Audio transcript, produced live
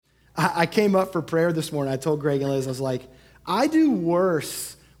I came up for prayer this morning. I told Greg and Liz, I was like, I do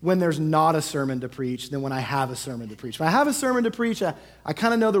worse when there's not a sermon to preach than when I have a sermon to preach. When I have a sermon to preach, I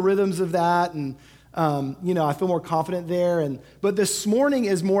kind of know the rhythms of that, and I feel more confident there. But this morning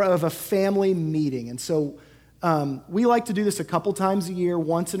is more of a family meeting, and so we like to do this a couple times a year,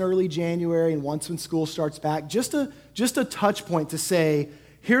 once in early January and once when school starts back, just a touch point to say,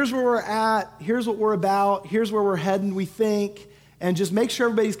 here's where we're at, here's what we're about, here's where we're heading, we think, and just make sure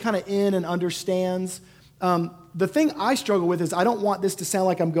everybody's kind of in and understands. The thing I struggle with is I don't want this to sound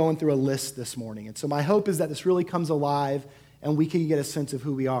like I'm going through a list this morning. And so my hope is that this really comes alive and we can get a sense of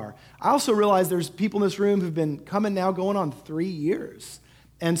who we are. I also realize there's people in this room who've been coming now going on 3 years.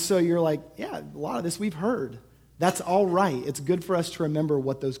 And so you're like, yeah, a lot of this we've heard. That's all right. It's good for us to remember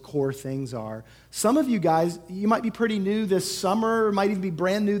what those core things are. Some of you guys, you might be pretty new this summer, might even be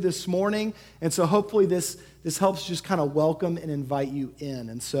brand new this morning. And so hopefully this helps just kind of welcome and invite you in.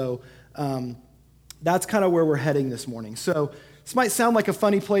 And so that's kind of where we're heading this morning. So this might sound like a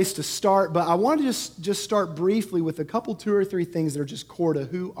funny place to start, but I want to just start briefly with a couple, 2 or 3 things that are just core to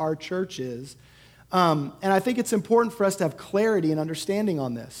who our church is. And I think it's important for us to have clarity and understanding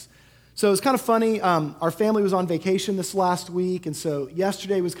on this. So it's kind of funny. Our family was on vacation this last week, and so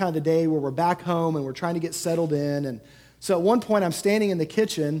yesterday was kind of the day where we're back home and we're trying to get settled in. And so at one point I'm standing in the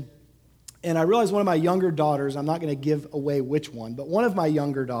kitchen, and I realized one of my younger daughters, I'm not going to give away which one, but one of my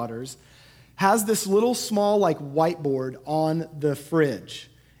younger daughters has this little small whiteboard on the fridge,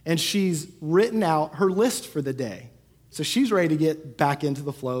 and she's written out her list for the day. So she's ready to get back into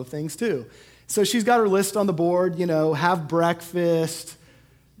the flow of things too. So she's got her list on the board, have breakfast,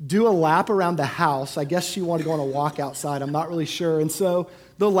 do a lap around the house. I guess she wanted to go on a walk outside. I'm not really sure. And so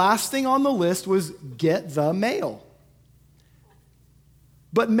the last thing on the list was get the mail.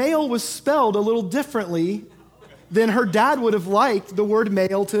 But mail was spelled a little differently than her dad would have liked the word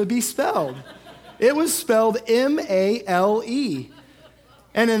mail to be spelled. It was spelled M-A-L-E.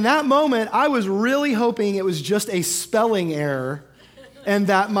 And in that moment, I was really hoping it was just a spelling error and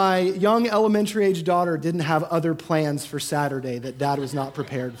that my young elementary-age daughter didn't have other plans for Saturday that dad was not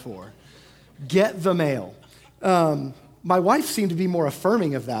prepared for. Get the mail. My wife seemed to be more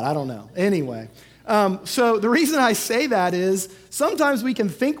affirming of that. I don't know. Anyway, so the reason I say that is sometimes we can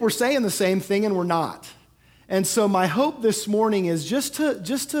think we're saying the same thing and we're not. And so my hope this morning is just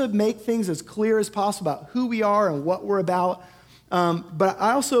to make things as clear as possible about who we are and what we're about. But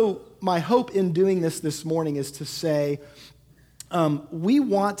my hope in doing this morning is to say, we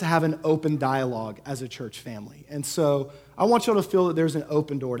want to have an open dialogue as a church family. And so I want y'all to feel that there's an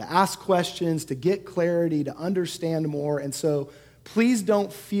open door to ask questions, to get clarity, to understand more. And so please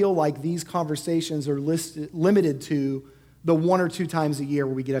don't feel like these conversations are limited to the 1 or 2 times a year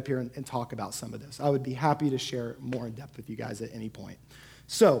where we get up here and talk about some of this. I would be happy to share more in depth with you guys at any point.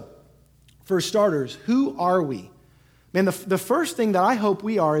 So, for starters, who are we? Man, the first thing that I hope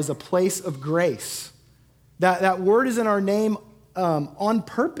we are is a place of grace. That word is in our name on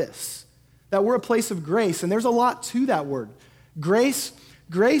purpose. That we're a place of grace, and there's a lot to that word. Grace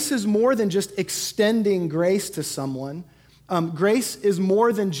is more than just extending grace to someone. Grace is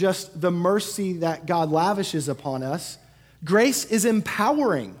more than just the mercy that God lavishes upon us. Grace is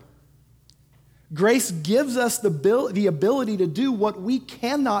empowering. Grace gives us the ability to do what we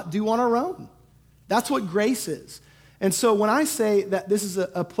cannot do on our own. That's what grace is. And so when I say that this is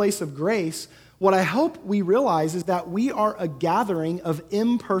a place of grace, what I hope we realize is that we are a gathering of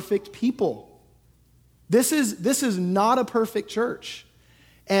imperfect people. This is not a perfect church.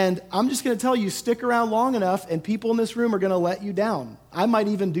 And I'm just going to tell you, stick around long enough and people in this room are going to let you down. I might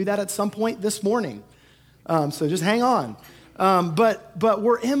even do that at some point this morning. So just hang on. But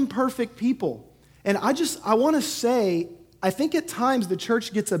we're imperfect people. And I want to say, I think at times the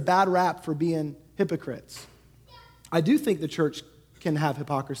church gets a bad rap for being hypocrites. I do think the church can have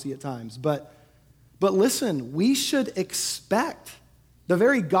hypocrisy at times. But listen, we should expect the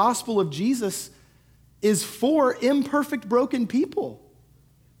very gospel of Jesus is for imperfect, broken people.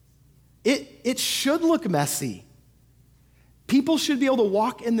 It should look messy. People should be able to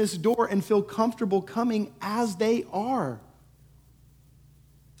walk in this door and feel comfortable coming as they are.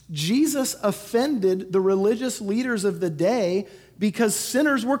 Jesus offended the religious leaders of the day because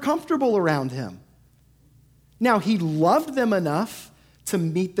sinners were comfortable around him. Now, he loved them enough to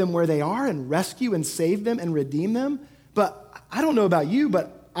meet them where they are and rescue and save them and redeem them. But I don't know about you,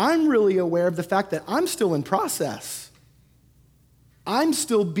 but I'm really aware of the fact that I'm still in process. I'm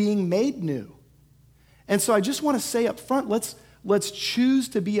still being made new. And so I just want to say up front, let's choose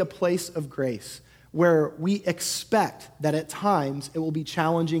to be a place of grace where we expect that at times it will be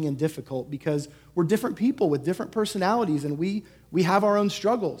challenging and difficult because we're different people with different personalities and we have our own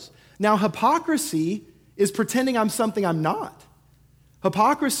struggles. Now, hypocrisy is pretending I'm something I'm not.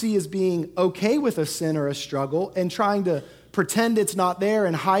 Hypocrisy is being okay with a sin or a struggle and trying to pretend it's not there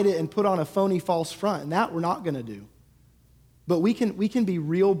and hide it and put on a phony false front, and that we're not going to do. But we can be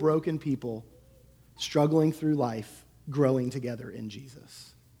real broken people struggling through life, growing together in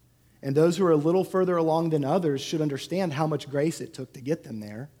Jesus. And those who are a little further along than others should understand how much grace it took to get them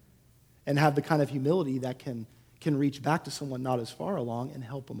there and have the kind of humility that can reach back to someone not as far along and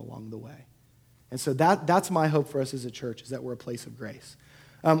help them along the way. And so that's my hope for us as a church, is that we're a place of grace.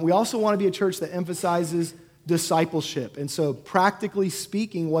 We also want to be a church that emphasizes discipleship. And so practically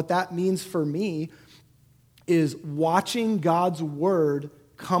speaking, what that means for me is watching God's word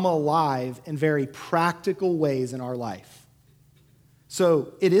come alive in very practical ways in our life.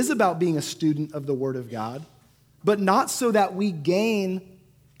 So it is about being a student of the word of God, but not so that we gain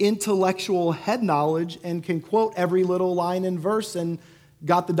intellectual head knowledge and can quote every little line and verse and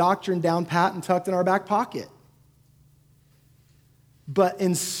got the doctrine down pat and tucked in our back pocket. But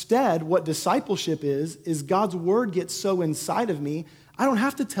instead, what discipleship is God's word gets so inside of me, I don't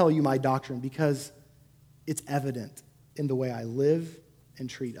have to tell you my doctrine because it's evident in the way I live and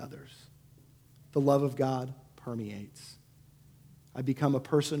treat others. The love of God permeates. I become a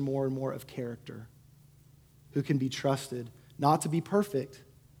person more and more of character who can be trusted not to be perfect,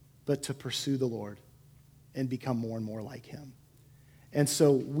 but to pursue the Lord and become more and more like him. And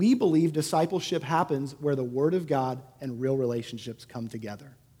so we believe discipleship happens where the word of God and real relationships come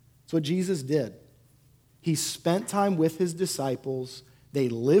together. That's what Jesus did. He spent time with his disciples. They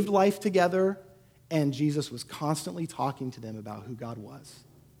lived life together, and Jesus was constantly talking to them about who God was.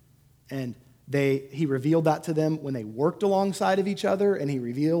 And he revealed that to them when they worked alongside of each other, and he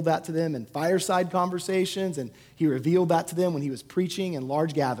revealed that to them in fireside conversations, and he revealed that to them when he was preaching in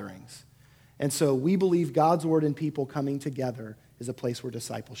large gatherings. And so we believe God's word and people coming together is a place where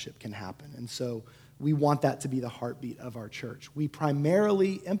discipleship can happen. And so we want that to be the heartbeat of our church. We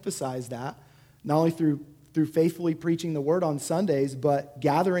primarily emphasize that not only through faithfully preaching the word on Sundays, but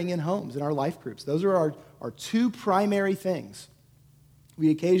gathering in homes in our life groups. Those are our two primary things. We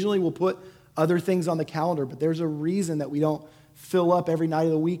occasionally will put other things on the calendar, but there's a reason that we don't fill up every night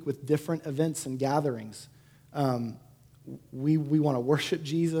of the week with different events and gatherings. We want to worship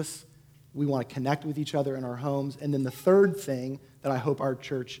Jesus. We want to connect with each other in our homes. And then the third thing that I hope our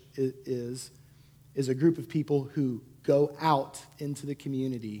church is a group of people who go out into the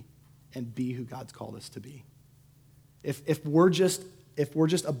community and be who God's called us to be. If we're just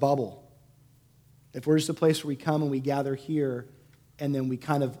a bubble, if we're just a place where we come and we gather here and then we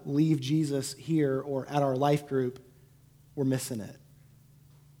kind of leave Jesus here or at our life group, we're missing it.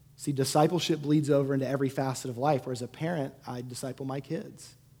 See, discipleship bleeds over into every facet of life. Where as a parent, I disciple my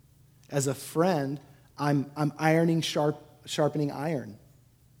kids. As a friend, I'm sharpening iron.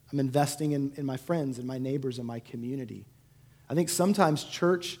 I'm investing in my friends and my neighbors and my community. I think sometimes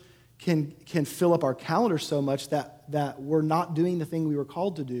church can fill up our calendar so much that we're not doing the thing we were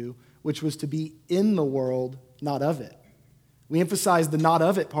called to do, which was to be in the world, not of it. We emphasize the not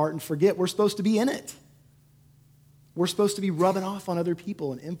of it part and forget we're supposed to be in it. We're supposed to be rubbing off on other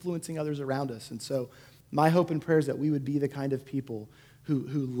people and influencing others around us. And so my hope and prayer is that we would be the kind of people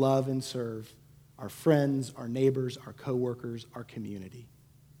who love and serve our friends, our neighbors, our coworkers, our community.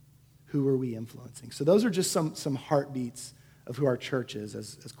 Who are we influencing? So those are just some heartbeats of who our church is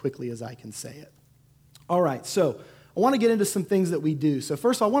as quickly as I can say it. All right, so I want to get into some things that we do. So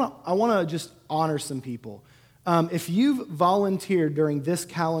first, I want to just honor some people. If you've volunteered during this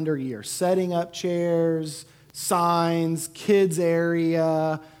calendar year, setting up chairs, signs, kids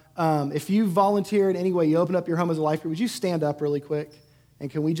area, if you volunteered anyway, you open up your home as a life group, would you stand up really quick? And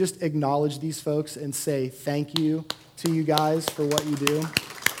can we just acknowledge these folks and say thank you to you guys for what you do?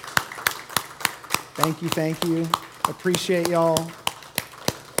 Thank you. Appreciate y'all.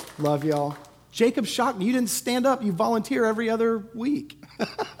 Love y'all. Jacob shocked me. You didn't stand up. You volunteer every other week.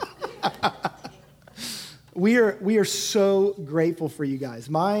 We are so grateful for you guys.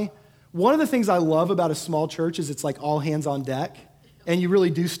 One of the things I love about a small church is it's like all hands on deck, and you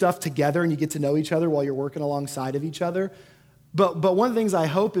really do stuff together, and you get to know each other while you're working alongside of each other. But one of the things I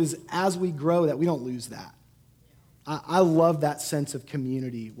hope is as we grow that we don't lose that. I love that sense of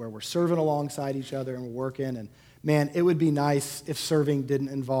community where we're serving alongside each other and we're working. And man, it would be nice if serving didn't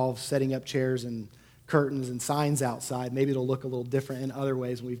involve setting up chairs and curtains and signs outside. Maybe it'll look a little different in other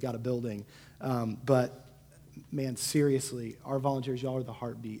ways when we've got a building. But man, seriously, our volunteers, y'all are the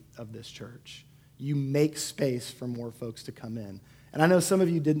heartbeat of this church. You make space for more folks to come in. And I know some of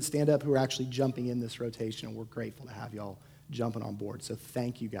you didn't stand up who are actually jumping in this rotation, and we're grateful to have y'all jumping on board. So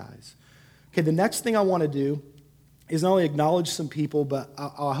thank you guys. Okay, the next thing I want to do is not only acknowledge some people, but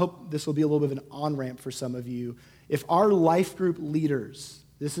I hope this will be a little bit of an on-ramp for some of you. If our life group leaders,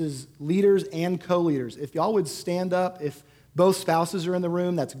 this is leaders and co-leaders, if y'all would stand up, if both spouses are in the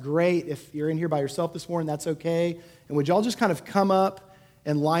room, that's great. If you're in here by yourself this morning, that's okay. And would y'all just kind of come up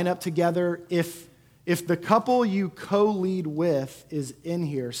and line up together? If the couple you co-lead with is in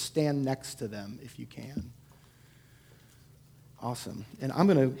here, stand next to them if you can. Awesome. And I'm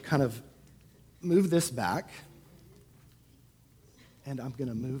going to kind of move this back. And I'm going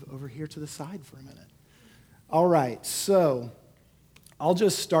to move over here to the side for a minute. All right, so I'll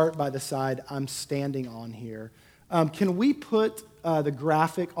just start by the side I'm standing on here. Can we put the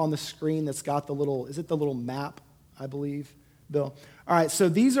graphic on the screen that's got the little, is it the little map, I believe, Bill? All right, so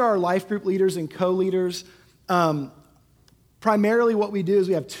these are our life group leaders and co-leaders. Primarily what we do is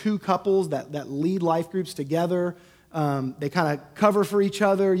we have two couples that lead life groups together. They kind of cover for each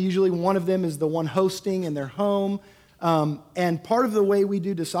other. Usually one of them is the one hosting in their home. And part of the way we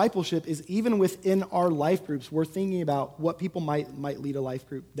do discipleship is even within our life groups, we're thinking about what people might lead a life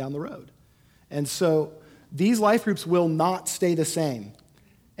group down the road. And so these life groups will not stay the same.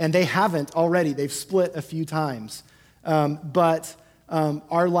 And they haven't already. They've split a few times. But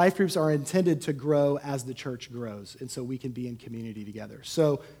our life groups are intended to grow as the church grows. And so we can be in community together.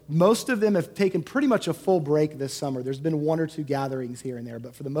 So most of them have taken pretty much a full break this summer. There's been one or two gatherings here and there.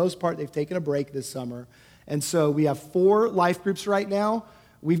 But for the most part, they've taken a break this summer. And so we have 4 life groups right now.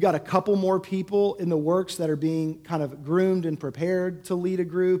 We've got a couple more people in the works that are being kind of groomed and prepared to lead a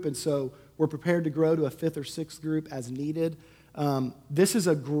group. And so we're prepared to grow to a 5th or 6th group as needed. This is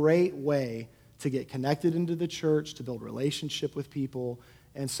a great way to get connected into the church, to build relationship with people.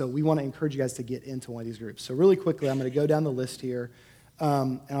 And so we want to encourage you guys to get into one of these groups. So really quickly, I'm going to go down the list here.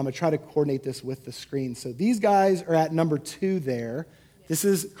 And I'm going to try to coordinate this with the screen. So these guys are at number 2 there. This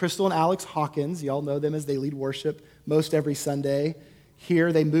is Crystal and Alex Hawkins. Y'all know them as they lead worship most every Sunday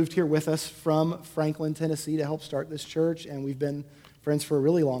here. They moved here with us from Franklin, Tennessee to help start this church, and we've been friends for a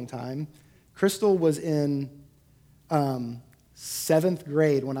really long time. Crystal was in 7th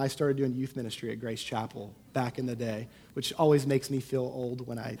grade when I started doing youth ministry at Grace Chapel back in the day, which always makes me feel old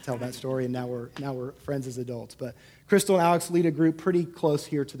when I tell that story, and now we're friends as adults. But Crystal and Alex lead a group pretty close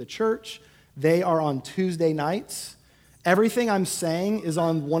here to the church. They are on Tuesday nights. Everything I'm saying is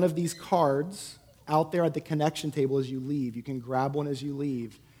on one of these cards out there at the connection table as you leave. You can grab one as you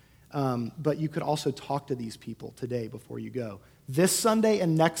leave. But you could also talk to these people today before you go. This Sunday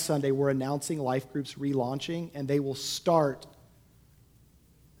and next Sunday, we're announcing life groups relaunching, and they will start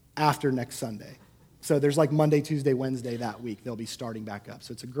after next Sunday. So there's like Monday, Tuesday, Wednesday that week. They'll be starting back up.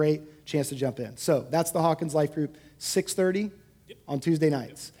 So it's a great chance to jump in. So that's the Hawkins Life Group, 6:30 on Tuesday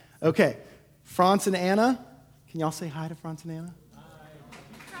nights. Okay, Franz and Anna. Can y'all say hi to Franz and Anna?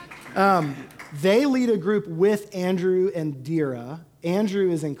 Hi. They lead a group with Andrew and Dira.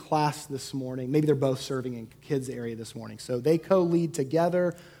 Andrew is in class this morning. Maybe they're both serving in kids' area this morning. So they co-lead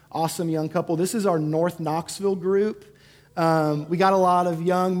together. Awesome young couple. This is our North Knoxville group. We got a lot of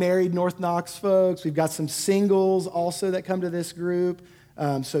young married North Knox folks. We've got some singles also that come to this group.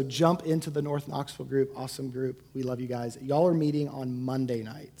 So jump into the North Knoxville group. Awesome group. We love you guys. Y'all are meeting on Monday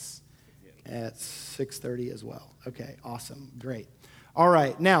nights at 6:30 as well. Okay, awesome. Great. All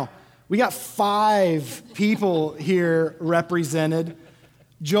right, now, we got 5 people here represented.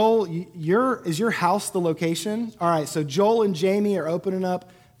 Joel, is your house the location? All right, so Joel and Jamie are opening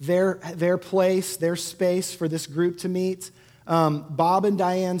up their place, their space for this group to meet. Bob and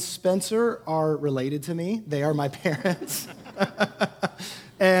Diane Spencer are related to me. They are my parents.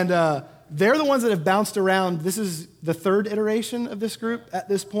 And they're the ones that have bounced around. This is the 3rd iteration of this group at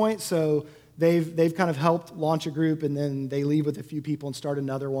this point, so they've kind of helped launch a group, and then they leave with a few people and start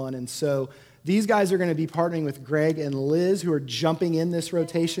another one. And so these guys are going to be partnering with Greg and Liz, who are jumping in this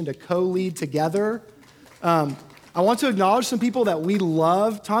rotation to co-lead together. I want to acknowledge some people that we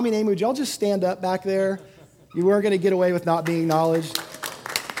love. Tommy and Amy, would y'all just stand up back there? You weren't going to get away with not being acknowledged.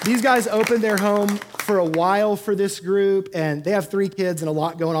 These guys opened their home for a while for this group, and they have 3 kids and a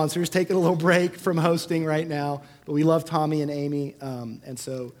lot going on, so we're just taking a little break from hosting right now. But we love Tommy and Amy, and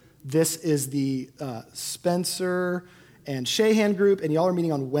so this is the Spencer and Shahan group, and y'all are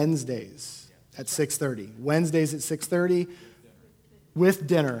meeting on Wednesdays at 6:30. Wednesdays at 6:30 with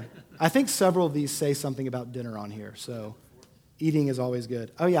dinner. I think several of these say something about dinner on here, so eating is always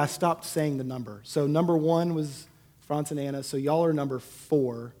good. Oh, yeah, I stopped saying the number. So number 1 was Franz and Anna, so y'all are number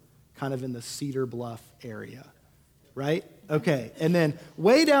 4, kind of in the Cedar Bluff area, right? Okay, and then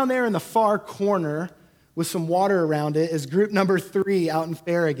way down there in the far corner, with some water around it is group number 3 out in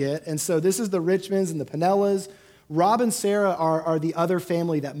Farragut. And so this is the Richmonds and the Pinellas. Rob and Sarah are the other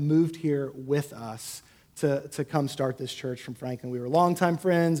family that moved here with us to come start this church from Franklin. We were longtime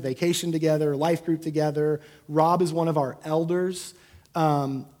friends, vacation together, life group together. Rob is one of our elders,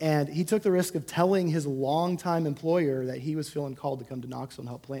 and he took the risk of telling his longtime employer that he was feeling called to come to Knoxville and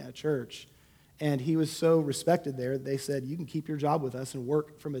help plant a church. And he was so respected there, they said, you can keep your job with us and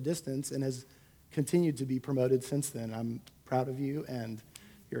work from a distance, and has continued to be promoted since then. I'm proud of you, and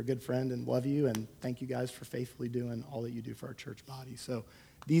you're a good friend and love you, and thank you guys for faithfully doing all that you do for our church body. So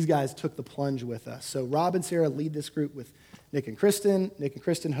these guys took the plunge with us. So Rob and Sarah lead this group with Nick and Kristen. Nick and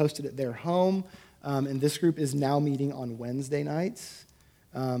Kristen hosted at their home, and this group is now meeting on Wednesday nights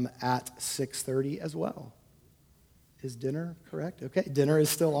at 6:30 as well. Is dinner correct? Okay, dinner is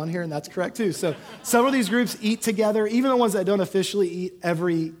still on here, and that's correct too. So some of these groups eat together. Even the ones that don't officially eat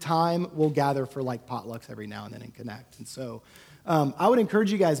every time will gather for like potlucks every now and then and connect. And so I would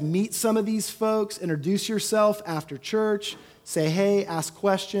encourage you guys, meet some of these folks, introduce yourself after church, say hey, ask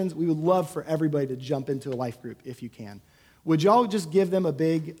questions. We would love for everybody to jump into a life group if you can. Would y'all just give them a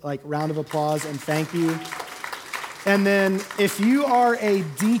big round of applause and thank you? And then if you are a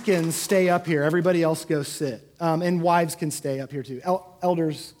deacon, stay up here. Everybody else go sit. And wives can stay up here too.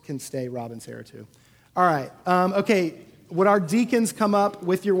 Elders can stay, Rob and Sarah too. All right. Okay, would our deacons come up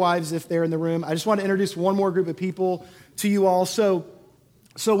with your wives if they're in the room? I just want to introduce one more group of people to you all. So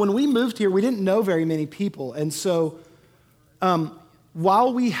when we moved here, we didn't know very many people. And so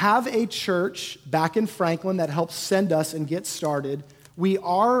while we have a church back in Franklin that helps send us and get started, we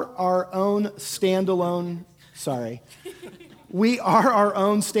are our own standalone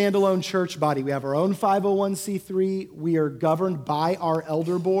church body. We have our own 501c3. We are governed by our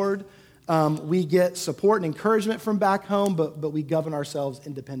elder board. We get support and encouragement from back home, but we govern ourselves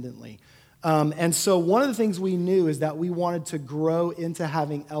independently. And so one of the things we knew is that we wanted to grow into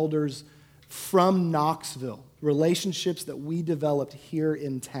having elders from Knoxville, relationships that we developed here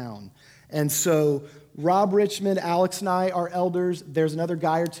in town. And so Rob Richmond, Alex and I are elders. There's another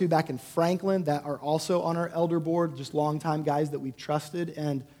guy or two back in Franklin that are also on our elder board, just longtime guys that we've trusted,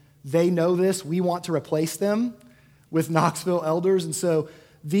 and they know this. We want to replace them with Knoxville elders. And so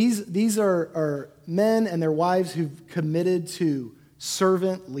these are men and their wives who've committed to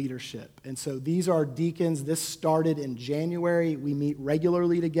servant leadership. And so these are deacons. This started in January. We meet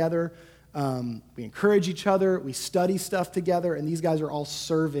regularly together. We encourage each other. We study stuff together. And these guys are all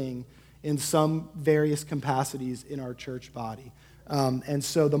serving in some various capacities in our church body. And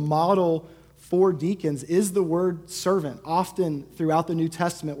so the model for deacons is the word servant. Often throughout the New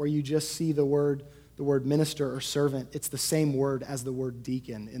Testament where you just see the word minister or servant, it's the same word as the word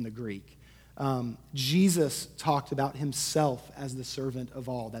deacon in the Greek. Jesus talked about himself as the servant of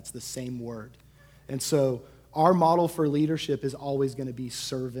all. That's the same word. And so our model for leadership is always going to be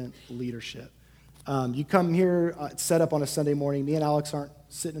servant leadership. You come here, it's set up on a Sunday morning. Me and Alex aren't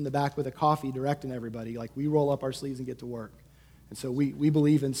sitting in the back with a coffee directing everybody. We roll up our sleeves and get to work. And so we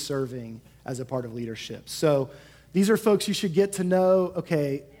believe in serving as a part of leadership. So these are folks you should get to know.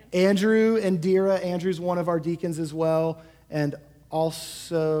 Okay, Andrew and Dira. Andrew's one of our deacons as well. And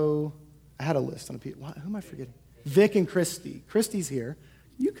also, I had a list on people. Who am I forgetting? Vic and Christy. Christy's here.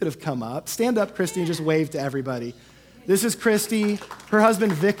 You could have come up. Stand up, Christy, and just wave to everybody. This is Christy. Her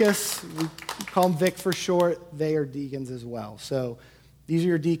husband, Vicus. We call him Vic for short. They are deacons as well. So these are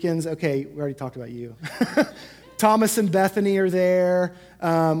your deacons. Okay, we already talked about you. Thomas and Bethany are there.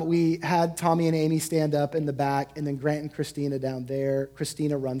 We had Tommy and Amy stand up in the back, and then Grant and Christina down there.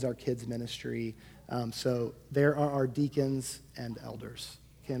 Christina runs our kids' ministry. So there are our deacons and elders.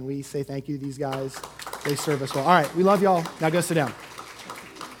 Can we say thank you to these guys? They serve us well. All right, we love y'all. Now go sit down.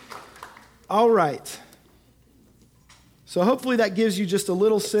 All right. So hopefully that gives you just a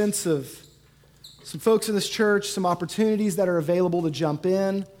little sense of some folks in this church, some opportunities that are available to jump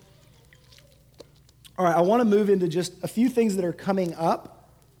in. All right, I want to move into just a few things that are coming up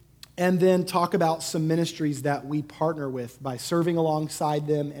and then talk about some ministries that we partner with by serving alongside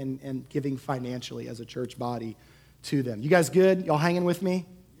them and giving financially as a church body to them. You guys good? Y'all hanging with me?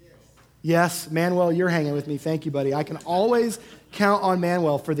 Yes, Manuel, you're hanging with me. Thank you, buddy. I can always count on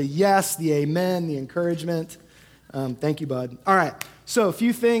Manuel for the yes, the amen, the encouragement. Thank you, bud. All right, so a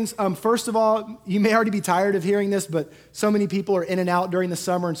few things. First of all, you may already be tired of hearing this, but so many people are in and out during the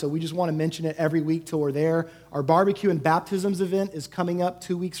summer, and so we just want to mention it every week till we're there. Our barbecue and baptisms event is coming up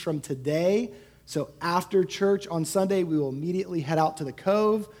 2 weeks from today. So after church on Sunday, we will immediately head out to the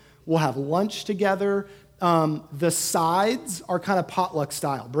Cove. We'll have lunch together. The sides are kind of potluck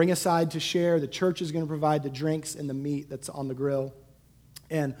style. Bring a side to share. The church is going to provide the drinks and the meat that's on the grill.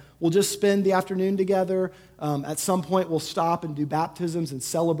 And we'll just spend the afternoon together. At some point, we'll stop and do baptisms and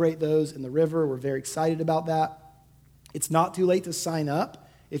celebrate those in the river. We're very excited about that. It's not too late to sign up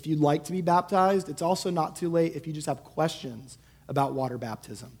if you'd like to be baptized. It's also not too late if you just have questions about water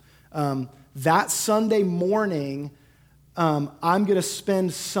baptism. That Sunday morning, I'm going to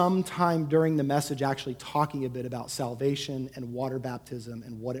spend some time during the message actually talking a bit about salvation and water baptism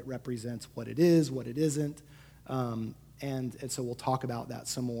and what it represents, what it is, what it isn't. And so we'll talk about that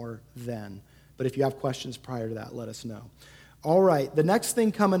some more then. But if you have questions prior to that, let us know. All right, the next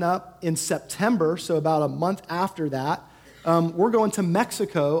thing coming up in September, so about a month after that, we're going to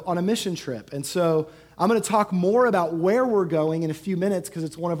Mexico on a mission trip. And so I'm going to talk more about where we're going in a few minutes because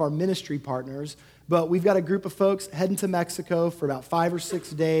it's one of our ministry partners. But we've got a group of folks heading to Mexico for about 5 or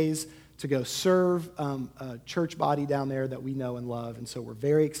 6 days to go serve a church body down there that we know and love. And so we're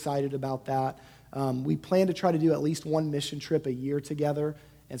very excited about that. We plan to try to do at least one mission trip a year together.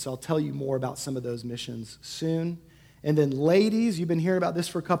 And so I'll tell you more about some of those missions soon. And then ladies, you've been hearing about this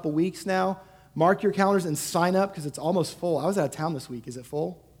for a couple weeks now. Mark your calendars and sign up because it's almost full. I was out of town this week. Is it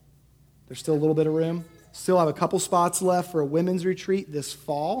full? There's still a little bit of room. Still have a couple spots left for a women's retreat this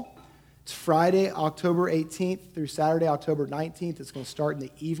fall. It's Friday, October 18th through Saturday, October 19th. It's going to start in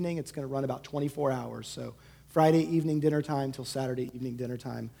the evening. It's going to run about 24 hours. So Friday evening dinner time till Saturday evening dinner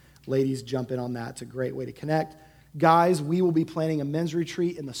time. Ladies, jump in on that. It's a great way to connect. Guys, we will be planning a men's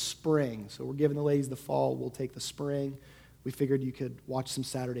retreat in the spring. So we're giving the ladies the fall. We'll take the spring. We figured you could watch some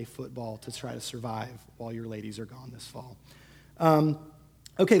Saturday football to try to survive while your ladies are gone this fall.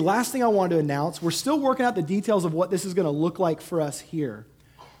 Okay, last thing I wanted to announce. We're still working out the details of what this is going to look like for us here.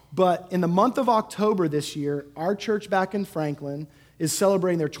 But in the month of October this year, our church back in Franklin is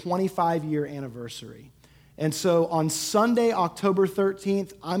celebrating their 25-year anniversary. And so on Sunday, October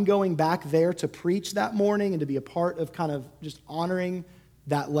 13th, I'm going back there to preach that morning and to be a part of kind of just honoring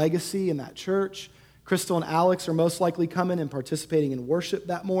that legacy in that church. Crystal and Alex are most likely coming and participating in worship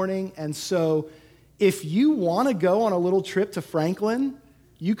that morning. And so if you want to go on a little trip to Franklin,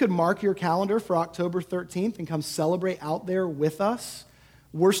 you could mark your calendar for October 13th and come celebrate out there with us.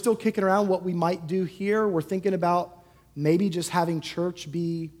 We're still kicking around what we might do here. We're thinking about maybe just having church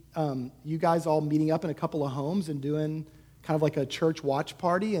be you guys all meeting up in a couple of homes and doing kind of like a church watch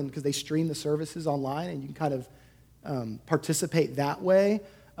party, and because they stream the services online and you can kind of participate that way.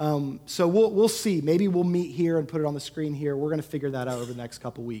 So we'll see. Maybe we'll meet here and put it on the screen here. We're going to figure that out over the next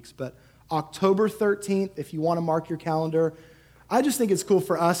couple weeks. But October 13th, if you want to mark your calendar, I just think it's cool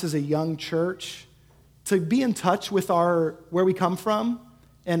for us as a young church to be in touch with where we come from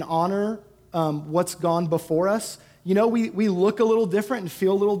and honor what's gone before us. You know, we look a little different and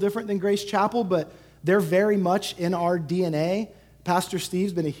feel a little different than Grace Chapel, but they're very much in our DNA. Pastor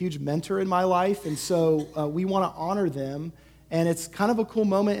Steve's been a huge mentor in my life, and so we want to honor them. And it's kind of a cool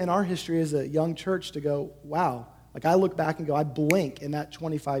moment in our history as a young church to go, wow. Like I look back and go, I blink, and that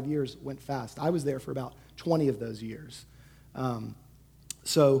 25 years went fast. I was there for about 20 of those years.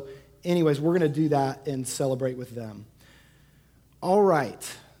 So anyways, we're going to do that and celebrate with them. All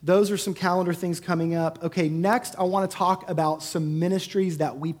right. Those are some calendar things coming up. Okay, next I want to talk about some ministries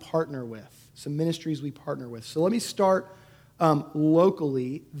that we partner with. So let me start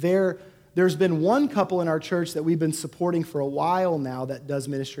locally. There's been one couple in our church that we've been supporting for a while now that does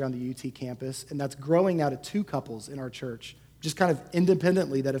ministry on the UT campus, and that's growing now to 2 couples in our church, just kind of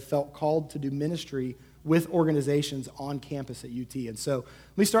independently that have felt called to do ministry with organizations on campus at UT. And so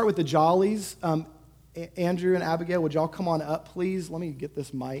let me start with the Jollies. Andrew and Abigail, would y'all come on up, please? Let me get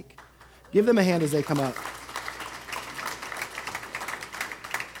this mic. Give them a hand as they come up.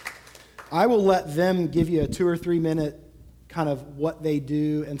 I will let them give you a 2 or 3 minute kind of what they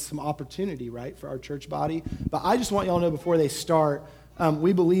do and some opportunity, right, for our church body. But I just want y'all to know before they start,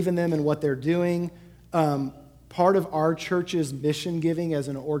 we believe in them and what they're doing. Part of our church's mission giving as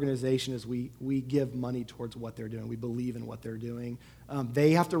an organization is we give money towards what they're doing. We believe in what they're doing.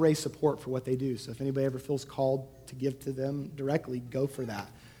 They have to raise support for what they do. So if anybody ever feels called to give to them directly, go for that.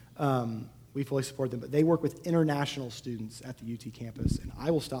 We fully support them. But they work with international students at the UT campus, and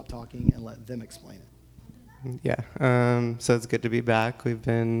I will stop talking and let them explain it. Yeah, so it's good to be back. We've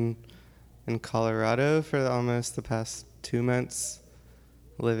been in Colorado for almost the past 2 months,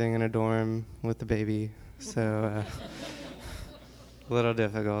 living in a dorm with the baby. So a little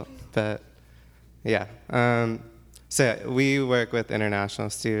difficult, but yeah. So we work with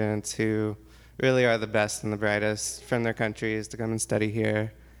international students who really are the best and the brightest from their countries to come and study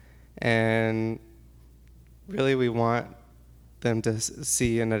here. And really we want them to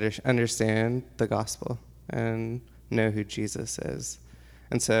see and understand the gospel and know who Jesus is.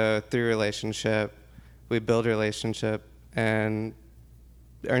 And so through relationship, we build relationship, and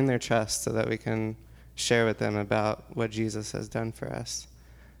earn their trust so that we can share with them about what Jesus has done for us.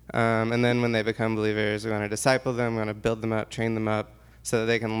 And then when they become believers, we want to disciple them, we want to build them up, train them up, so that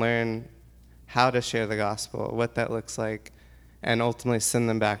they can learn how to share the gospel, what that looks like, and ultimately send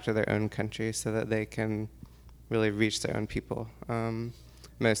them back to their own country so that they can really reach their own people.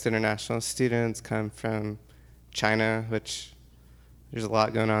 Most international students come from China, which there's a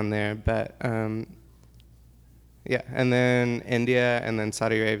lot going on there, but and then India, and then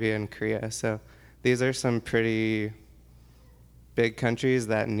Saudi Arabia and Korea. So these are some pretty big countries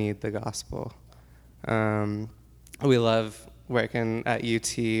that need the gospel. We love working at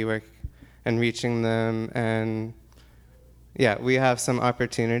UT, and reaching them, and we have some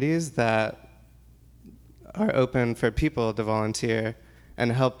opportunities that are open for people to volunteer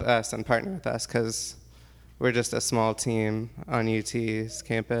and help us and partner with us, because we're just a small team on UT's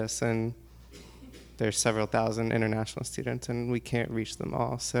campus, and there's several thousand international students, and we can't reach them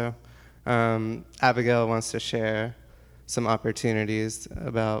all. So Abigail wants to share some opportunities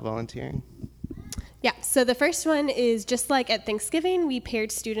about volunteering. Yeah, so the first one is just like at Thanksgiving, we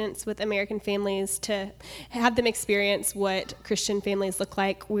paired students with American families to have them experience what Christian families look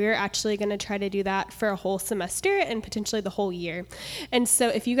like. We're actually going to try to do that for a whole semester and potentially the whole year. And so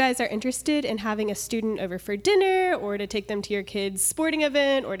if you guys are interested in having a student over for dinner, or to take them to your kids' sporting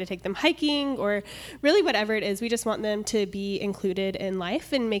event, or to take them hiking, or really whatever it is, we just want them to be included in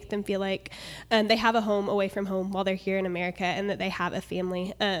life and make them feel like they have a home away from home while they're here in America, and that they have a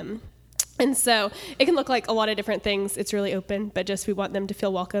family. And so it can look like a lot of different things. It's really open, but just we want them to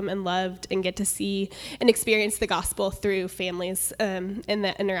feel welcome and loved and get to see and experience the gospel through families and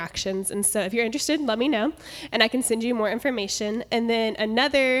the interactions. And so if you're interested, let me know, and I can send you more information. And then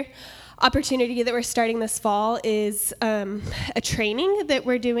another opportunity that we're starting this fall is a training that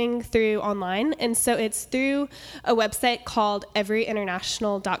we're doing through online. And so it's through a website called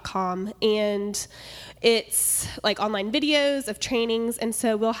everyinternational.com, and it's like online videos of trainings. And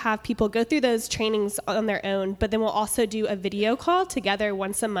so we'll have people go through those trainings on their own, but then we'll also do a video call together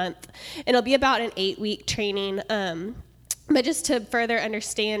once a month. And it'll be about an 8-week training, but just to further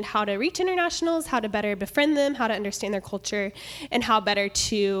understand how to reach internationals, how to better befriend them, how to understand their culture, and how better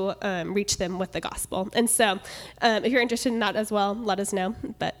to reach them with the gospel. And so if you're interested in that as well, let us know.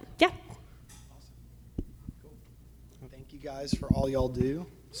 But yeah. Cool. Thank you guys for all y'all do.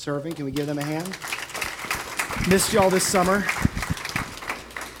 Serving, can we give them a hand? Missed y'all this summer.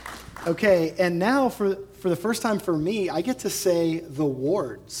 Okay, and now for the first time for me, I get to say the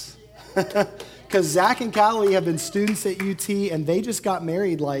wards. Because Zach and Callie have been students at UT, and they just got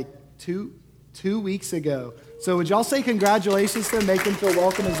married like two weeks ago. So would y'all say congratulations to them, make them feel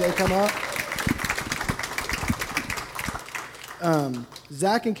welcome as they come up?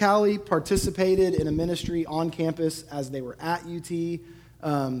 Zach and Callie participated in a ministry on campus as they were at UT.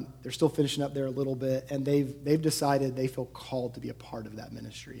 They're still finishing up there a little bit, and they've decided they feel called to be a part of that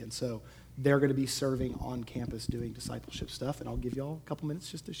ministry. And so they're going to be serving on campus doing discipleship stuff, and I'll give y'all a couple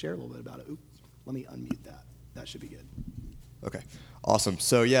minutes just to share a little bit about it. Oops. Let me unmute that. That should be good. Okay, awesome.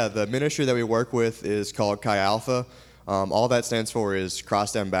 So the ministry that we work with is called Chi Alpha. All that stands for is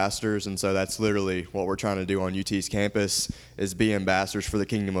Christ Ambassadors, and so that's literally what we're trying to do on UT's campus, is be ambassadors for the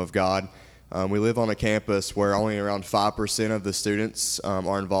kingdom of God. We live on a campus where only around 5% of the students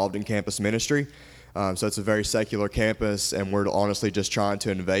are involved in campus ministry. So it's a very secular campus, and we're honestly just trying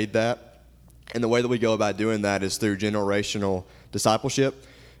to invade that. And the way that we go about doing that is through generational discipleship.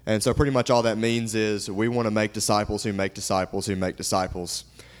 And so pretty much all that means is we want to make disciples who make disciples who make disciples.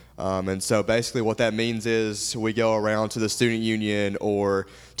 And so basically what that means is we go around to the student union or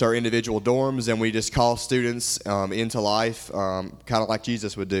to our individual dorms, and we just call students into life, kind of like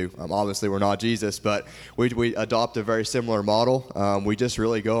Jesus would do. Obviously, we're not Jesus, but we adopt a very similar model. We just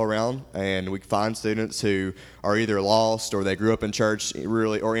really go around and we find students who are either lost or they grew up in church,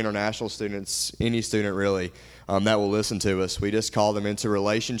 really, or international students, any student really, that will listen to us. We just call them into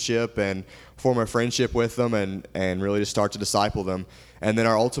relationship and form a friendship with them and really just start to disciple them. And then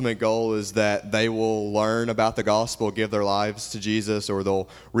our ultimate goal is that they will learn about the gospel, give their lives to Jesus, or they'll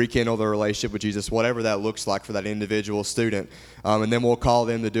rekindle their relationship with Jesus, whatever that looks like for that individual student. And then we'll call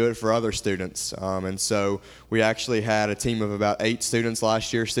them to do it for other students. And so we actually had a team of about 8 students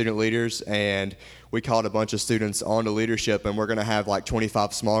last year, student leaders, and we called a bunch of students onto leadership, and we're going to have like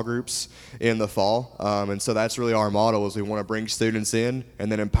 25 small groups in the fall. And so that's really our model, is we want to bring students in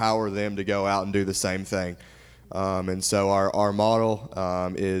and then empower them to go out and do the same thing. And so our model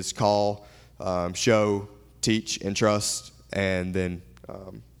is call, show, teach, and trust, and then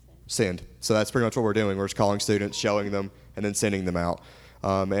send. So that's pretty much what we're doing. We're just calling students, showing them, and then sending them out.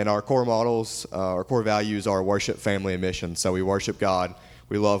 And our core models, our core values are worship, family, and mission. So we worship God,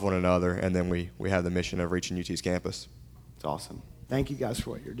 we love one another, and then we have the mission of reaching UT's campus. It's awesome. Thank you guys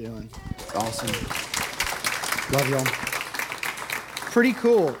for what you're doing. It's awesome. Love y'all. Pretty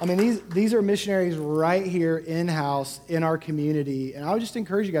cool. I mean, these are missionaries right here in-house in our community. And I would just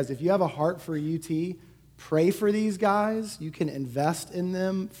encourage you guys, if you have a heart for UT, pray for these guys. You can invest in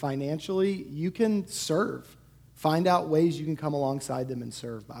them financially. You can serve. Find out ways you can come alongside them and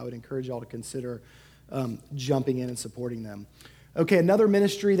serve. I would encourage y'all to consider jumping in and supporting them. Okay, another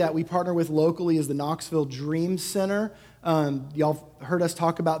ministry that we partner with locally is the Knoxville Dream Center. Y'all heard us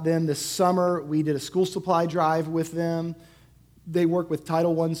talk about them this summer. We did a school supply drive with them. They work with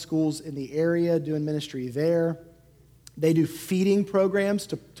Title I schools in the area, doing ministry there. They do feeding programs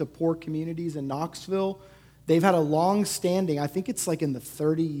to poor communities in Knoxville. They've had a long-standing, I think it's like in the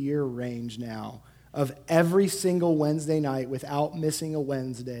 30-year range now, of every single Wednesday night, without missing a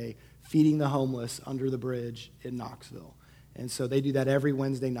Wednesday, feeding the homeless under the bridge in Knoxville. And so they do that every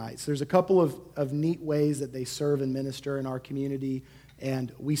Wednesday night. So there's a couple of neat ways that they serve and minister in our community,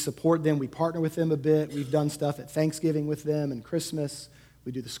 and we support them. We partner with them a bit. We've done stuff at Thanksgiving with them and Christmas.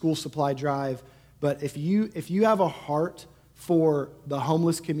 We do the school supply drive. But if you have a heart for the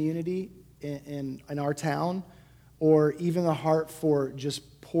homeless community in our town, or even a heart for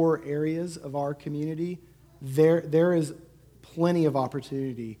just poor areas of our community, there is plenty of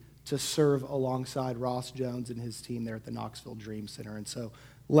opportunity to serve alongside Ross Jones and his team there at the Knoxville Dream Center. And so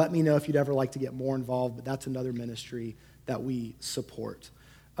let me know if you'd ever like to get more involved, but that's another ministry that we support.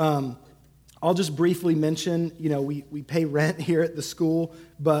 I'll just briefly mention, we pay rent here at the school,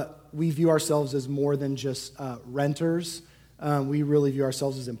 but we view ourselves as more than just renters. We really view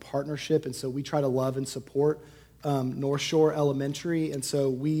ourselves as in partnership, and so we try to love and support North Shore Elementary. And so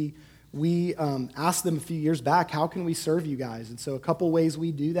we asked them a few years back, how can we serve you guys? And so a couple ways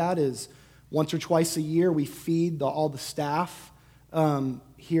we do that is once or twice a year, we feed all the staff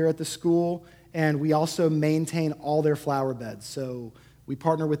here at the school, and we also maintain all their flower beds. So we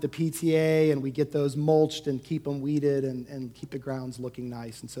partner with the PTA, and we get those mulched and keep them weeded and keep the grounds looking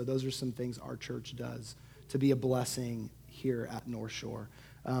nice. And so those are some things our church does to be a blessing here at North Shore.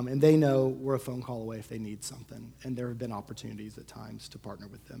 And they know we're a phone call away if they need something. And there have been opportunities at times to partner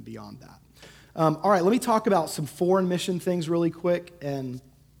with them beyond that. All right, let me talk about some foreign mission things really quick, and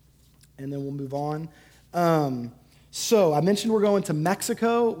then we'll move on. So I mentioned we're going to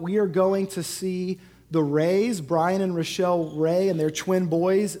Mexico. We are going to see the Rays, Brian and Rochelle Ray and their twin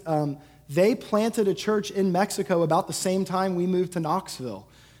boys. They planted a church in Mexico about the same time we moved to Knoxville.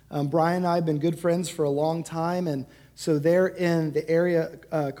 Brian and I have been good friends for a long time, and so they're in the area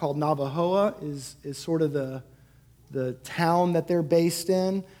called Navajoa is sort of the town that they're based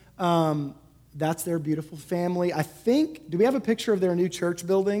in. That's their beautiful family. I think, do we have a picture of their new church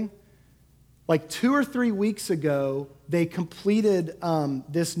building? Like 2 or 3 weeks ago, they completed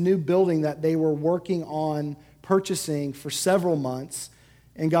this new building that they were working on purchasing for several months,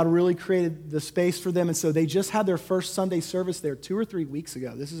 and God really created the space for them. And so they just had their first Sunday service there 2 or 3 weeks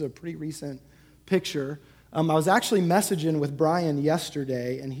ago. This is a pretty recent picture. I was actually messaging with Brian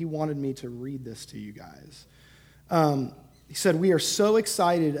yesterday, and he wanted me to read this to you guys. He said, "We are so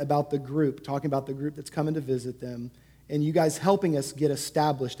excited about the group," talking about the group that's coming to visit them, "and you guys helping us get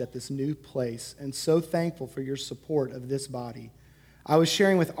established at this new place, and so thankful for your support of this body. I was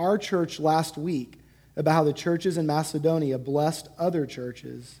sharing with our church last week about how the churches in Macedonia blessed other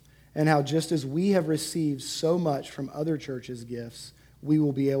churches, and how just as we have received so much from other churches' gifts, we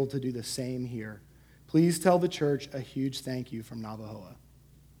will be able to do the same here. Please tell the church a huge thank you from Navajoa."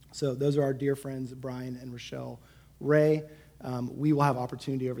 So those are our dear friends, Brian and Rochelle Ray. We will have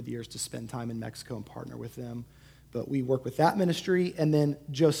opportunity over the years to spend time in Mexico and partner with them. But we work with that ministry. And then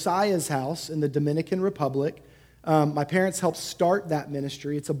Josiah's house in the Dominican Republic. My parents helped start that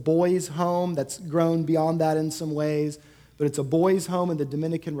ministry. It's a boys' home that's grown beyond that in some ways. But it's a boys' home in the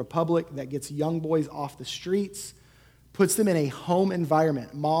Dominican Republic that gets young boys off the streets, puts them in a home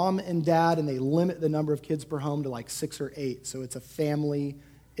environment, mom and dad, and they limit the number of kids per home to like 6 or 8. So it's a family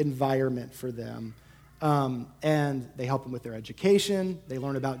environment for them. And they help them with their education. They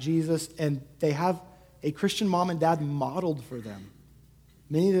learn about Jesus. And they have a Christian mom and dad modeled for them.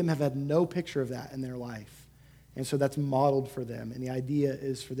 Many of them have had no picture of that in their life. And so that's modeled for them. And the idea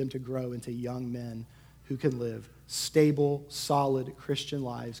is for them to grow into young men who can live stable, solid Christian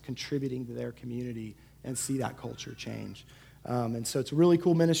lives, contributing to their community and see that culture change. And so it's a really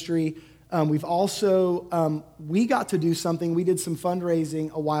cool ministry. We've also, we got to do something. We did some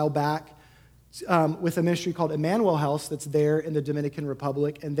fundraising a while back with a ministry called Emmanuel House that's there in the Dominican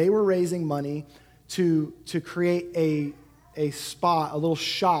Republic. And they were raising money to create a spot, a little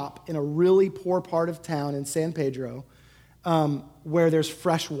shop in a really poor part of town in San Pedro. where there's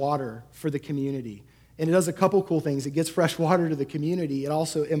fresh water for the community. And it does a couple cool things. It gets fresh water to the community. It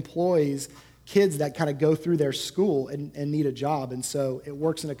also employs kids that kind of go through their school and need a job. And so it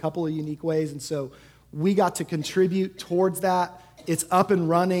works in a couple of unique ways. And so we got to contribute towards that. It's up and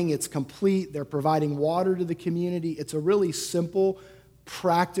running. It's complete. They're providing water to the community. It's a really simple,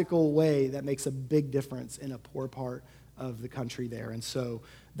 practical way that makes a big difference in a poor part of the country there. And so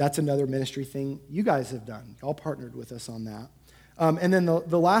that's another ministry thing you guys have done. Y'all partnered with us on that. And then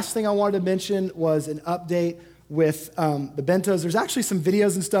the last thing I wanted to mention was an update with the Bentos. There's actually some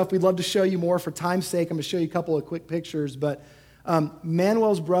videos and stuff we'd love to show you more. For time's sake, I'm going to show you a couple of quick pictures. But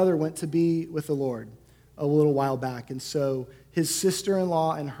Manuel's brother went to be with the Lord a little while back. And so his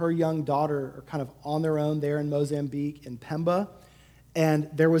sister-in-law and her young daughter are kind of on their own there in Mozambique, in Pemba. And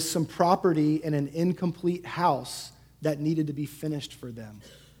there was some property in an incomplete house that needed to be finished for them.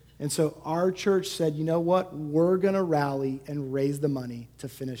 And so our church said, you know what? We're going to rally and raise the money to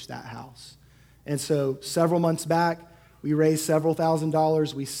finish that house. And so several months back, we raised several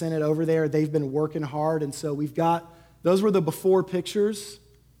 $1,000s. We sent it over there. They've been working hard. And so we've got, those were the before pictures.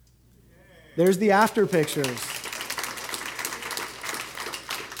 There's the after pictures.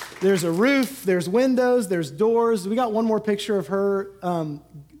 There's a roof, there's windows, there's doors. We got one more picture of her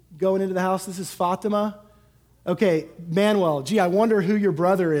going into the house. This is Fatima. Okay, Manuel, gee, I wonder who your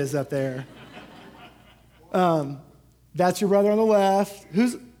brother is up there. That's your brother on the left.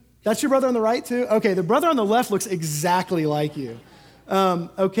 That's your brother on the right too? Okay, the brother on the left looks exactly like you.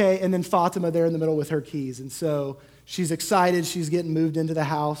 Okay, and then Fatima there in the middle with her keys. And so she's excited, she's getting moved into the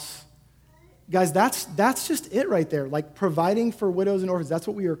house. Guys, that's just it right there. Like providing for widows and orphans, that's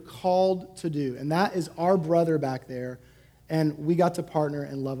what we are called to do. And that is our brother back there. And we got to partner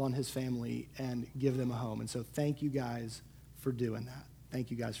and love on his family and give them a home. And so thank you guys for doing that.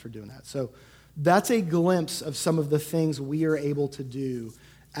 Thank you guys for doing that. So that's a glimpse of some of the things we are able to do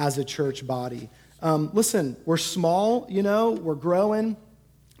as a church body. Listen, we're small, we're growing.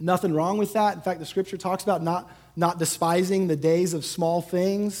 Nothing wrong with that. In fact, the scripture talks about not despising the days of small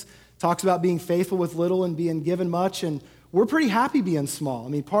things. Talks about being faithful with little and being given much. And we're pretty happy being small. I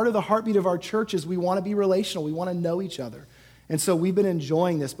mean, part of the heartbeat of our church is we want to be relational. We want to know each other. And so we've been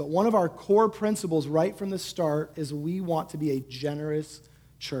enjoying this. But one of our core principles right from the start is we want to be a generous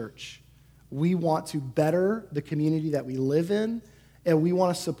church. We want to better the community that we live in, and we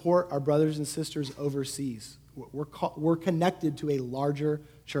want to support our brothers and sisters overseas. We're connected to a larger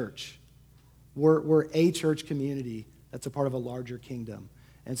church. We're a church community that's a part of a larger kingdom.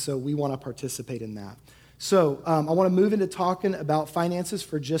 And so we want to participate in that. So I want to move into talking about finances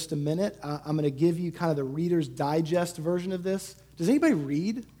for just a minute. I'm going to give you kind of the Reader's Digest version of this. Does anybody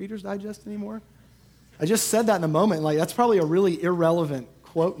read Reader's Digest anymore? I just said that in a moment. Like, that's probably a really irrelevant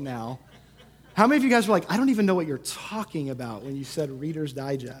quote now. How many of you guys were like, I don't even know what you're talking about when you said Reader's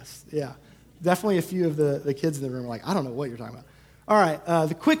Digest? Yeah, definitely a few of the kids in the room are like, I don't know what you're talking about. All right,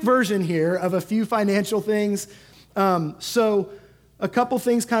 the quick version here of a few financial things. So a couple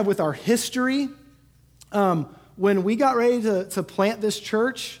things kind of with our history. When we got ready to plant this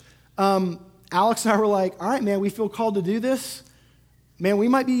church, Alex and I were like, all right, man, we feel called to do this. Man, we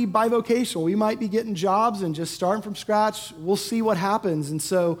might be bivocational. We might be getting jobs and just starting from scratch. We'll see what happens. And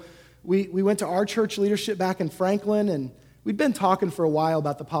so we went to our church leadership back in Franklin, and we'd been talking for a while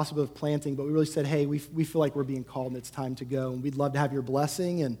about the possibility of planting, but we really said, hey, we feel like we're being called and it's time to go, and we'd love to have your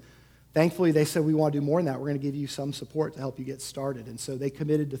blessing. And thankfully, they said, we want to do more than that. We're going to give you some support to help you get started. And so they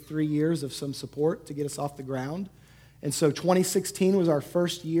committed to 3 years of some support to get us off the ground. And so 2016 was our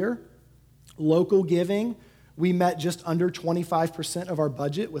first year. Local giving, we met just under 25% of our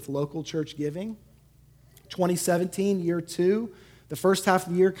budget with local church giving. 2017, year 2, the first half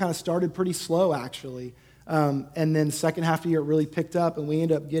of the year kind of started pretty slow, actually. And then the second half of the year, it really picked up, and we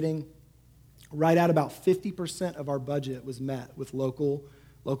ended up getting right at about 50% of our budget was met with local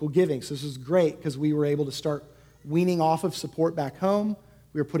giving. So this was great because we were able to start weaning off of support back home.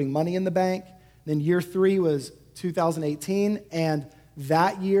 We were putting money in the bank. Then year 3 was 2018, and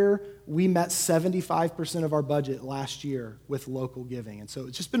that year we met 75% of our budget last year with local giving. And so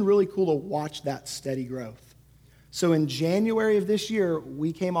it's just been really cool to watch that steady growth. So in January of this year,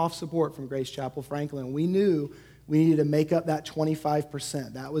 we came off support from Grace Chapel Franklin. We knew we needed to make up that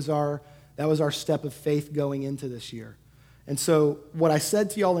 25%. That was our step of faith going into this year. And so what I said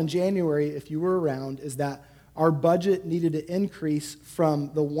to y'all in January, if you were around, is that our budget needed to increase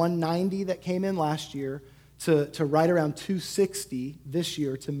from the $190 that came in last year to right around $260 this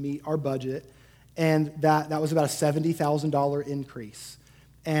year to meet our budget. And that was about a $70,000 increase.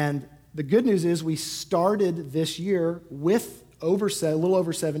 And the good news is we started this year with a little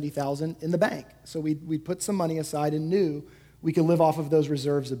over $70,000 in the bank. So we put some money aside and knew we could live off of those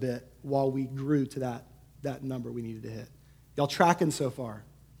reserves a bit while we grew to that number we needed to hit. Y'all tracking so far?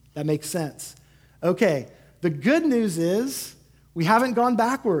 That makes sense. Okay, the good news is we haven't gone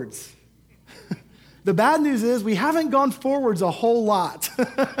backwards. The bad news is we haven't gone forwards a whole lot.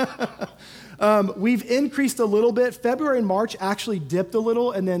 We've increased a little bit. February and March actually dipped a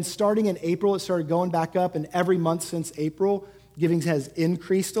little, and then starting in April, it started going back up, and every month since April, giving has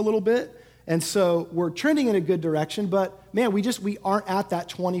increased a little bit. And so we're trending in a good direction, but man, we aren't at that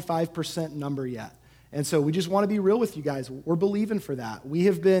 25% number yet. And so we just want to be real with you guys. We're believing for that. We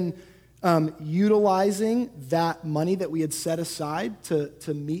have been utilizing that money that we had set aside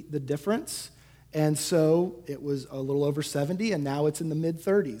to meet the difference. And so it was a little over 70, and now it's in the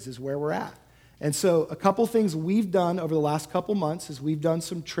mid-30s is where we're at. And so a couple things we've done over the last couple months is we've done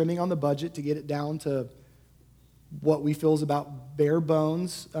some trimming on the budget to get it down to what we feel is about bare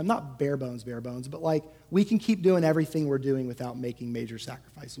bones. Not bare bones, but like we can keep doing everything we're doing without making major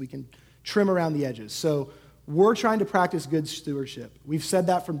sacrifices. We can trim around the edges. So we're trying to practice good stewardship. We've said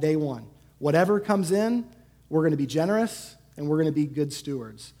that from day one. Whatever comes in, we're going to be generous, and we're going to be good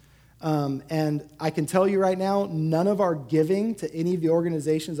stewards. And I can tell you right now, none of our giving to any of the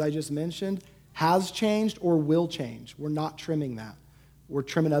organizations I just mentioned has changed or will change. We're not trimming that. We're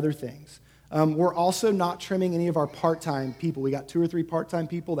trimming other things. We're also not trimming any of our part-time people. We got 2 or 3 part-time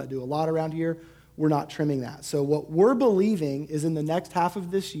people that do a lot around here. We're not trimming that. So what we're believing is in the next half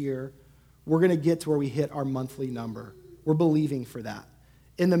of this year, we're going to get to where we hit our monthly number. We're believing for that.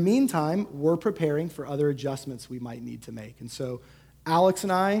 In the meantime, we're preparing for other adjustments we might need to make. And so Alex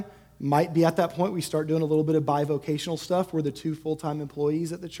and I might be at that point we start doing a little bit of bivocational stuff. We're the 2 full-time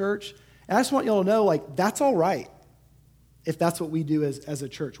employees at the church. And I just want y'all to know, like, that's all right if that's what we do as a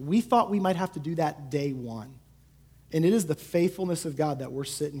church. We thought we might have to do that day one. And it is the faithfulness of God that we're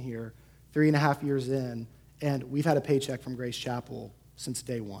sitting here 3.5 years in, and we've had a paycheck from Grace Chapel since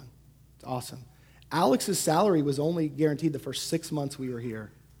day one. It's awesome. Alex's salary was only guaranteed the first 6 months we were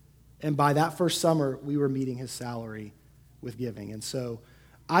here. And by that first summer, we were meeting his salary with giving. And so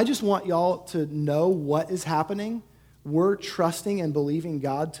I just want y'all to know what is happening. We're trusting and believing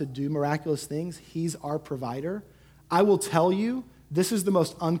God to do miraculous things. He's our provider. I will tell you, this is the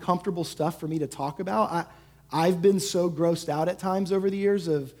most uncomfortable stuff for me to talk about. I've been so grossed out at times over the years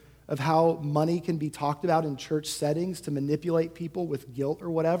of how money can be talked about in church settings to manipulate people with guilt or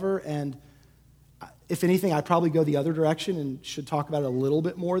whatever. And if anything, I probably go the other direction and should talk about it a little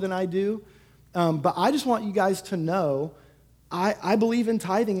bit more than I do. But I just want you guys to know I believe in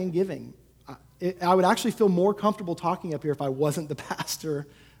tithing and giving. I would actually feel more comfortable talking up here if I wasn't the pastor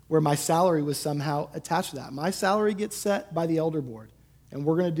where my salary was somehow attached to that. My salary gets set by the elder board, and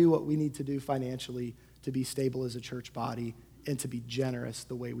we're going to do what we need to do financially to be stable as a church body and to be generous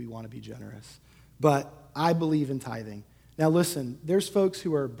the way we want to be generous. But I believe in tithing. Now listen, there's folks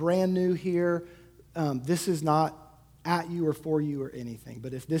who are brand new here. This is not at you or for you or anything.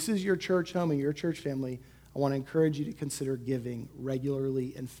 But if this is your church home and your church family, I want to encourage you to consider giving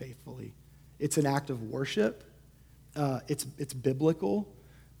regularly and faithfully. It's an act of worship. It's biblical.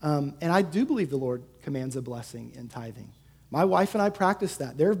 And I do believe the Lord commands a blessing in tithing. My wife and I practice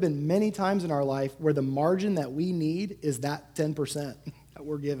that. There have been many times in our life where the margin that we need is that 10% that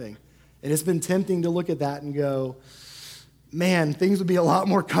we're giving. And it's been tempting to look at that and go, man, things would be a lot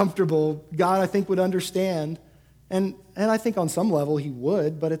more comfortable. God, I think, would understand. And I think on some level he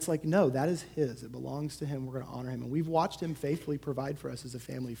would, but it's like, no, that is his. It belongs to him. We're going to honor him. And we've watched him faithfully provide for us as a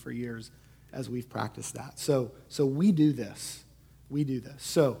family for years as we've practiced that. So we do this. We do this.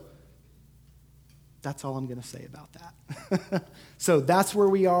 So that's all I'm going to say about that. So that's where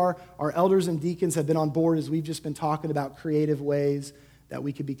we are. Our elders and deacons have been on board as we've just been talking about creative ways that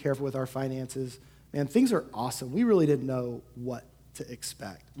we could be careful with our finances. Man, things are awesome. We really didn't know what to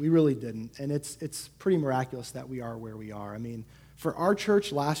expect. We really didn't. And it's pretty miraculous that we are where we are. I mean, for our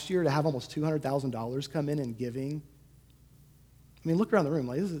church last year to have almost $200,000 come in giving, I mean, look around the room.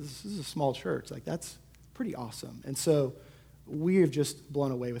 Like, this is a small church. Like, that's pretty awesome. And so we have just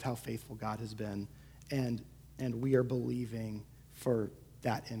blown away with how faithful God has been. And we are believing for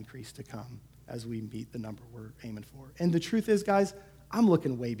that increase to come as we meet the number we're aiming for. And the truth is, guys, I'm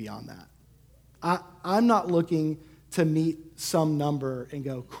looking way beyond that. I'm not looking to meet some number and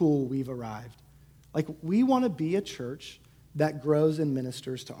go, cool, we've arrived. Like, we want to be a church that grows and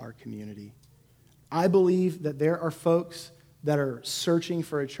ministers to our community. I believe that there are folks that are searching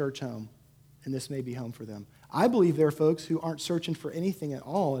for a church home, and this may be home for them. I believe there are folks who aren't searching for anything at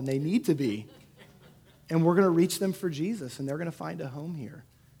all, and they need to be. And we're going to reach them for Jesus, and they're going to find a home here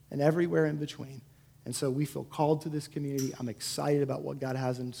and everywhere in between. And so we feel called to this community. I'm excited about what God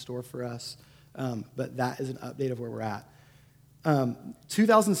has in store for us. But that is an update of where we're at.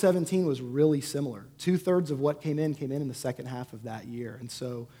 2017 was really similar. 2/3 of what came in the second half of that year. And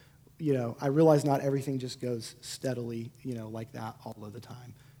so, I realize not everything just goes steadily, like that all of the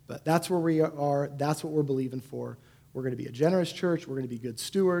time. But that's where we are. That's what we're believing for. We're going to be a generous church. We're going to be good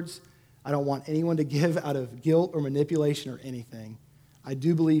stewards. I don't want anyone to give out of guilt or manipulation or anything. I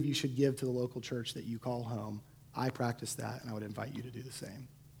do believe you should give to the local church that you call home. I practice that, and I would invite you to do the same.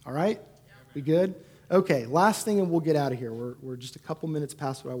 All right? We good? Okay, last thing, and we'll get out of here. We're just a couple minutes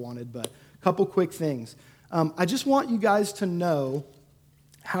past what I wanted, but a couple quick things. I just want you guys to know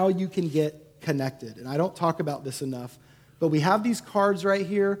how you can get connected. And I don't talk about this enough, but we have these cards right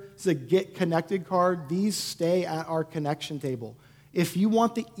here. It's a Get Connected card. These stay at our connection table. If you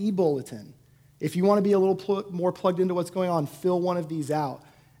want the e-bulletin, if you want to be a little more plugged into what's going on, fill one of these out.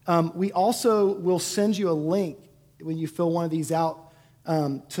 We also will send you a link when you fill one of these out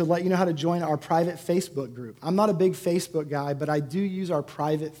to let you know how to join our private Facebook group. I'm not a big Facebook guy, but I do use our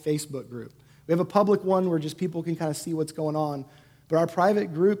private Facebook group. We have a public one where just people can kind of see what's going on, but our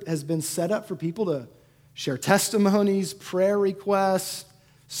private group has been set up for people to share testimonies, prayer requests,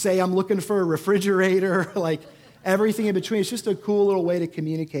 say I'm looking for a refrigerator, like everything in between. It's just a cool little way to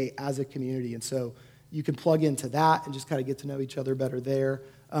communicate as a community, and so you can plug into that and just kind of get to know each other better there.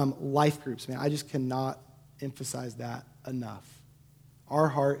 Life groups, man, I just cannot emphasize that enough. Our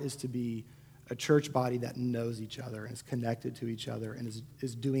heart is to be a church body that knows each other and is connected to each other and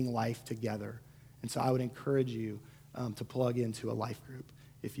is doing life together. And so I would encourage you to plug into a life group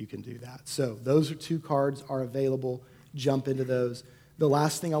if you can do that. So those 2 cards are available. Jump into those. The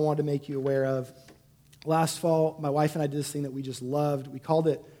last thing I wanted to make you aware of, last fall, my wife and I did this thing that we just loved. We called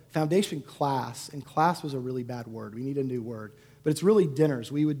it Foundation Class, and class was a really bad word. We need a new word. But it's really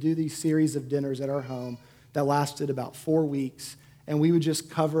dinners. We would do these series of dinners at our home that lasted about 4 weeks. And we would just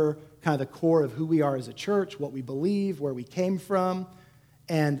cover kind of the core of who we are as a church, what we believe, where we came from.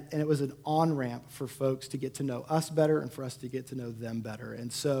 And it was an on-ramp for folks to get to know us better and for us to get to know them better.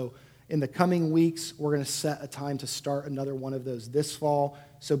 And so in the coming weeks, we're going to set a time to start another one of those this fall.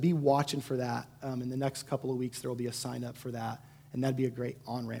 So be watching for that. In the next couple of weeks, there will be a sign-up for that. And that'd be a great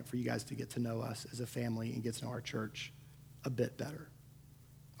on-ramp for you guys to get to know us as a family and get to know our church a bit better.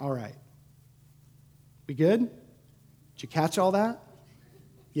 All right. We good? Did you catch all that?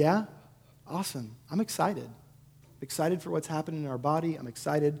 Yeah? Awesome. I'm excited. Excited for what's happening in our body. I'm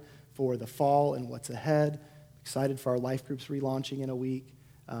excited for the fall and what's ahead. Excited for our life groups relaunching in a week.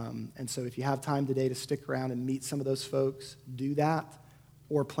 And so if you have time today to stick around and meet some of those folks, do that.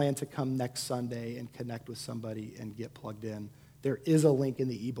 Or plan to come next Sunday and connect with somebody and get plugged in. There is a link in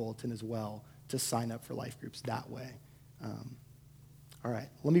the e-bulletin as well to sign up for life groups that way. All right,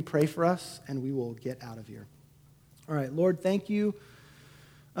 let me pray for us, and we will get out of here. All right, Lord, thank you.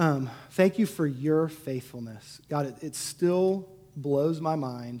 Thank you for your faithfulness. God, it still blows my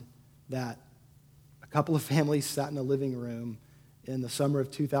mind that a couple of families sat in a living room in the summer of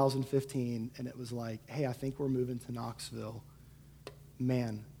 2015, and it was like, hey, I think we're moving to Knoxville.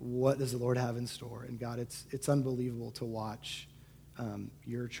 Man, what does the Lord have in store? And God, it's unbelievable to watch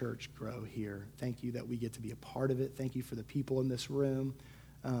your church grow here. Thank you that we get to be a part of it. Thank you for the people in this room.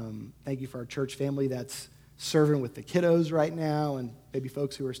 Thank you for our church family that's serving with the kiddos right now and maybe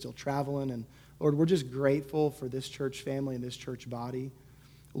folks who are still traveling. And Lord, we're just grateful for this church family and this church body.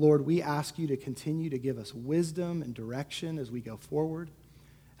 Lord, we ask you to continue to give us wisdom and direction as we go forward.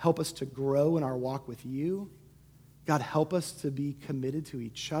 Help us to grow in our walk with you. God, help us to be committed to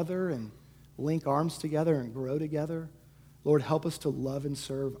each other and link arms together and grow together. Lord, help us to love and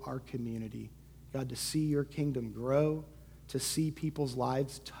serve our community. God, to see your kingdom grow, to see people's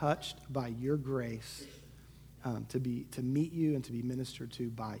lives touched by your grace, to meet you and to be ministered to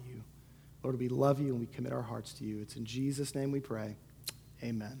by you. Lord, we love you and we commit our hearts to you. It's in Jesus' name we pray.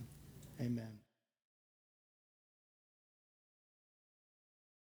 Amen. Amen.